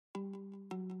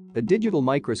A digital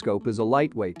microscope is a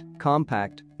lightweight,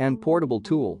 compact, and portable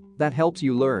tool that helps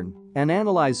you learn and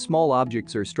analyze small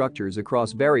objects or structures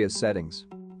across various settings.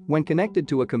 When connected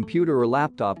to a computer or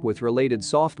laptop with related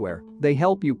software, they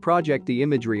help you project the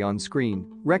imagery on screen,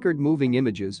 record moving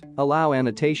images, allow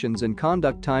annotations and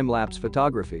conduct time-lapse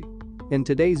photography. In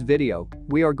today's video,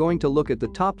 we are going to look at the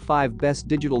top 5 best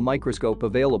digital microscope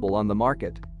available on the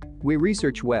market. We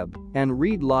research web and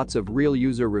read lots of real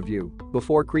user review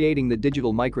before creating the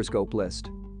digital microscope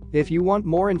list. If you want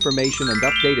more information and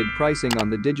updated pricing on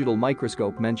the digital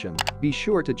microscope mentioned, be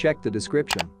sure to check the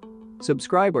description.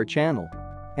 Subscribe our channel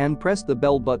and press the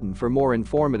bell button for more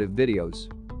informative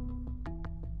videos.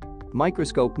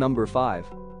 Microscope number 5.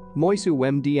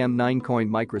 MOYSUWE MDM9 Coin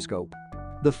Microscope.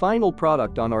 The final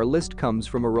product on our list comes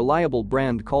from a reliable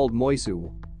brand called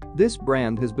MOYSUWE. This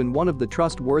brand has been one of the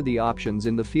trustworthy options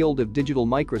in the field of digital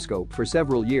microscope for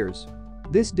several years.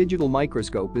 This digital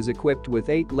microscope is equipped with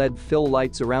 8 LED fill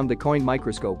lights around the coin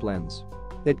microscope lens.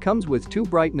 It comes with 2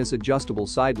 brightness adjustable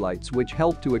side lights which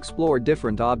help to explore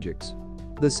different objects.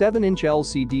 The 7-inch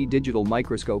LCD digital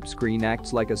microscope screen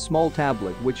acts like a small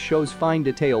tablet which shows fine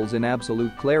details in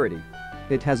absolute clarity.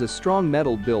 It has a strong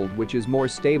metal build which is more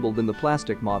stable than the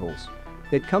plastic models.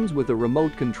 It comes with a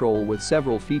remote control with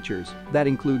several features that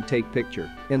include take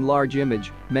picture, enlarge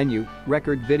image, menu,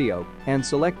 record video, and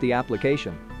select the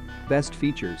application. Best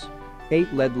features: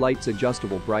 8 LED lights,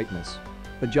 adjustable brightness,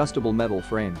 adjustable metal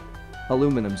frame,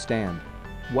 aluminum stand,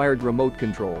 wired remote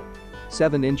control,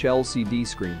 7-inch LCD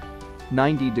screen,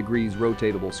 90 degrees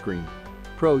rotatable screen.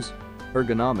 Pros: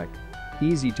 ergonomic,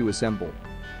 easy to assemble,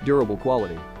 durable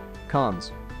quality.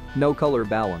 Cons: no color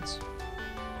balance.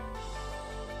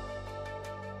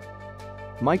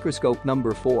 Microscope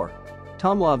number 4.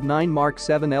 TOMLOV 9 Mark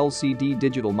 7 LCD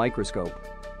Digital Microscope.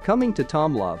 Coming to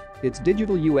TOMLOV, its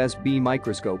digital USB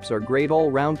microscopes are great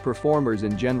all-round performers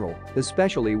in general,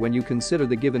 especially when you consider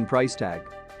the given price tag.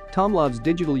 TOMLOV's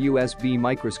digital USB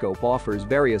microscope offers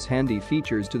various handy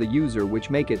features to the user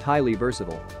which make it highly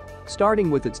versatile.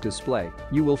 Starting with its display,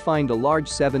 you will find a large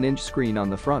 7-inch screen on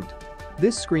the front.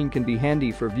 This screen can be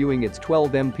handy for viewing its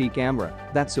 12MP camera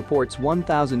that supports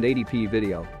 1080p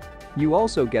video. You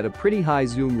also get a pretty high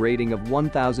zoom rating of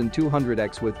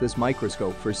 1200x with this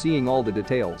microscope for seeing all the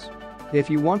details. If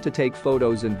you want to take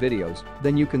photos and videos,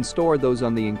 then you can store those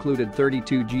on the included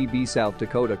 32GB South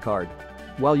Dakota card.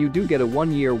 While you do get a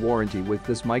 1-year warranty with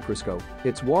this microscope,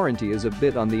 its warranty is a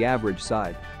bit on the average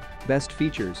side. Best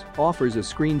features: offers a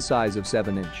screen size of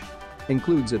 7-inch.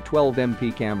 Includes a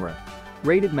 12MP camera.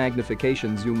 Rated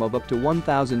magnification zoom of up to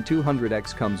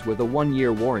 1200x. Comes with a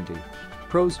 1-year warranty.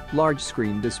 Pros: large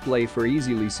screen display for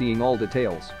easily seeing all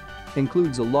details.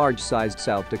 Includes a large-sized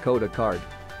South Dakota card.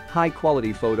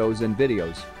 High-quality photos and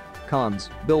videos. Cons: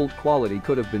 build quality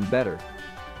could have been better.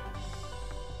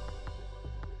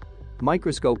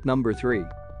 Microscope number 3.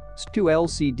 STPCTOU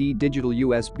LCD Digital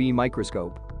USB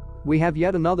Microscope. We have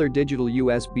yet another digital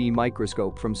USB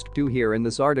microscope from STPCTOU here in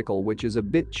this article, which is a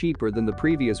bit cheaper than the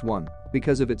previous one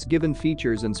because of its given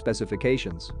features and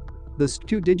specifications. The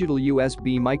STPCTOU digital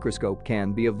USB microscope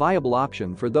can be a viable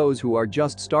option for those who are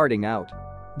just starting out.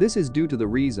 This is due to the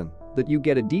reason that you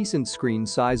get a decent screen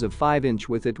size of 5-inch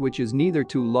with it, which is neither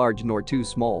too large nor too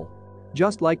small.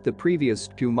 Just like the previous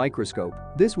STPCTOU microscope,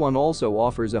 this one also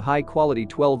offers a high-quality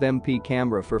 12MP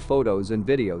camera for photos and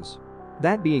videos.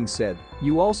 That being said,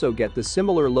 you also get the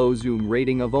similar low zoom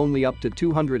rating of only up to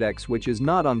 200x, which is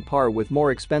not on par with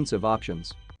more expensive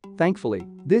options. Thankfully,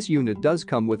 this unit does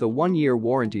come with a 1-year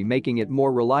warranty, making it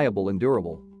more reliable and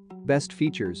durable. Best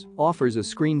features: offers a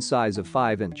screen size of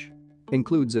 5-inch.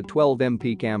 Includes a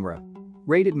 12MP camera.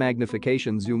 Rated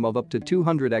magnification zoom of up to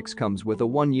 200x. Comes with a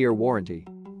 1-year warranty.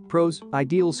 Pros: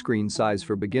 ideal screen size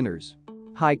for beginners.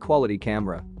 High quality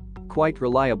camera. Quite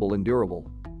reliable and durable.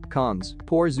 Cons: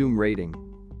 poor zoom rating.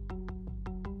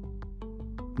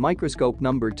 Microscope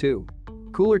number 2.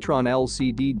 Koolertron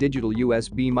LCD Digital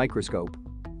USB Microscope.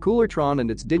 Koolertron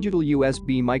and its digital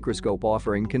USB microscope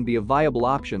offering can be a viable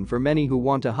option for many who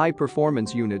want a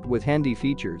high-performance unit with handy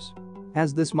features.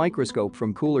 As this microscope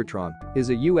from Koolertron is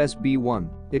a USB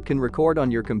 1, it can record on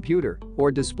your computer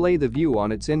or display the view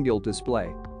on its inbuilt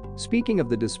display. Speaking of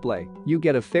the display, you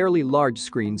get a fairly large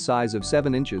screen size of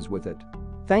 7 inches with it.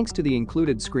 Thanks to the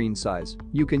included screen size,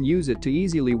 you can use it to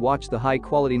easily watch the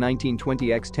high-quality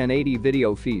 1920x 1080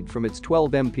 video feed from its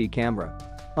 12MP camera.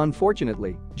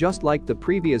 Unfortunately, just like the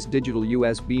previous digital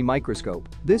USB microscope,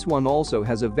 this one also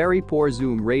has a very poor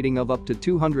zoom rating of up to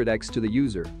 200x to the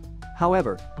user.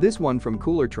 However, this one from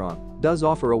Koolertron does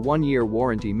offer a 1-year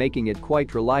warranty, making it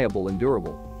quite reliable and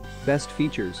durable. Best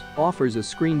features: offers a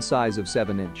screen size of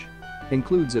 7-inch.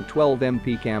 Includes a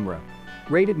 12MP camera.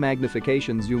 Rated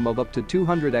magnification zoom of up to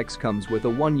 200x comes with a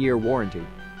 1-year warranty.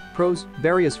 Pros: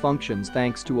 various functions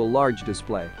thanks to a large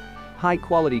display.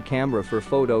 High-quality camera for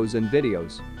photos and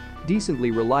videos.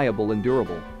 Decently reliable and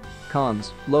durable.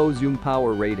 Cons: low zoom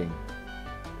power rating.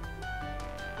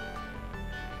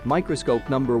 Microscope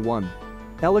number 1.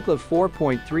 Elikliv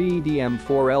 4.3 EDM4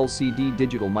 LCD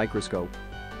Digital Microscope.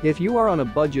 If you are on a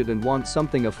budget and want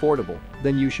something affordable,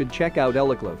 then you should check out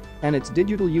Elikliv and its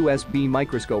digital USB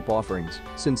microscope offerings,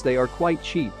 since they are quite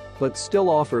cheap but still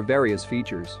offer various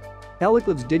features.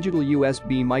 Elikliv's digital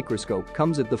USB microscope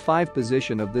comes at the 5th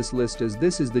position of this list, as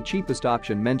this is the cheapest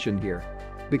option mentioned here.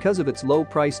 Because of its low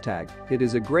price tag, it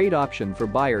is a great option for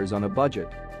buyers on a budget.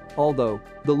 Although,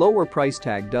 the lower price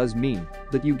tag does mean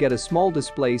that you get a small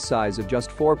display size of just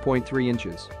 4.3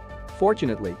 inches.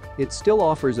 Fortunately, it still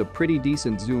offers a pretty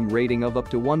decent zoom rating of up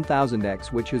to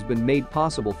 1000x, which has been made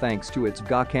possible thanks to its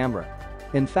GA camera.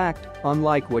 In fact,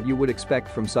 unlike what you would expect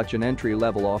from such an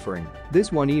entry-level offering,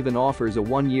 this one even offers a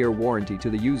 1-year warranty to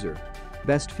the user.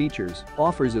 Best features: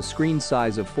 offers a screen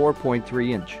size of 4.3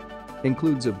 inch.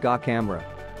 Includes a GA camera.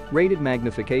 Rated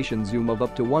magnification zoom of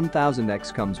up to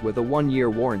 1000x comes with a 1-year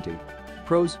warranty.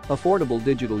 Pros: affordable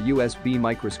digital USB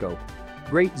microscope.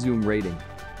 Great zoom rating.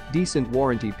 Decent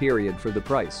warranty period for the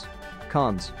price.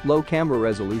 Cons: low camera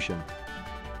resolution.